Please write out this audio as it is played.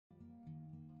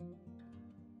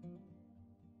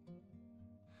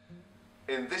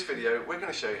In this video, we're going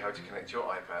to show you how to connect your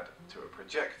iPad to a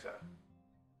projector.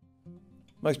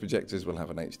 Most projectors will have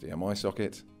an HDMI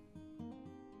socket.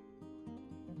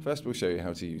 First, we'll show you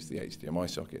how to use the HDMI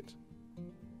socket.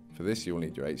 For this, you'll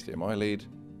need your HDMI lead,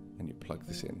 and you plug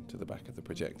this in to the back of the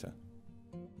projector.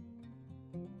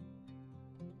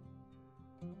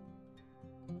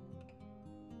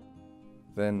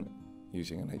 Then,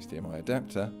 using an HDMI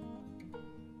adapter,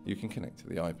 you can connect to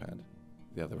the iPad.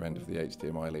 The other end of the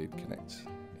HDMI lead connects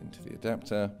into the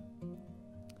adapter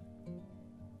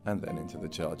and then into the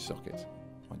charge socket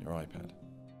on your iPad.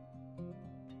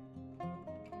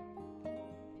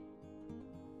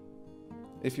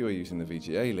 If you are using the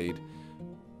VGA lead,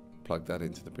 plug that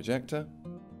into the projector .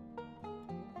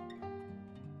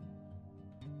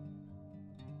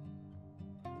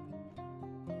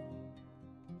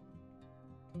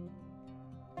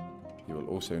 You will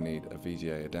also need a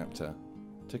VGA adapter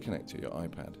to connect to your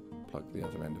iPad. Plug the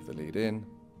other end of the lead in,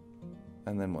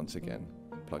 and then once again,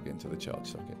 plug into the charge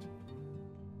socket.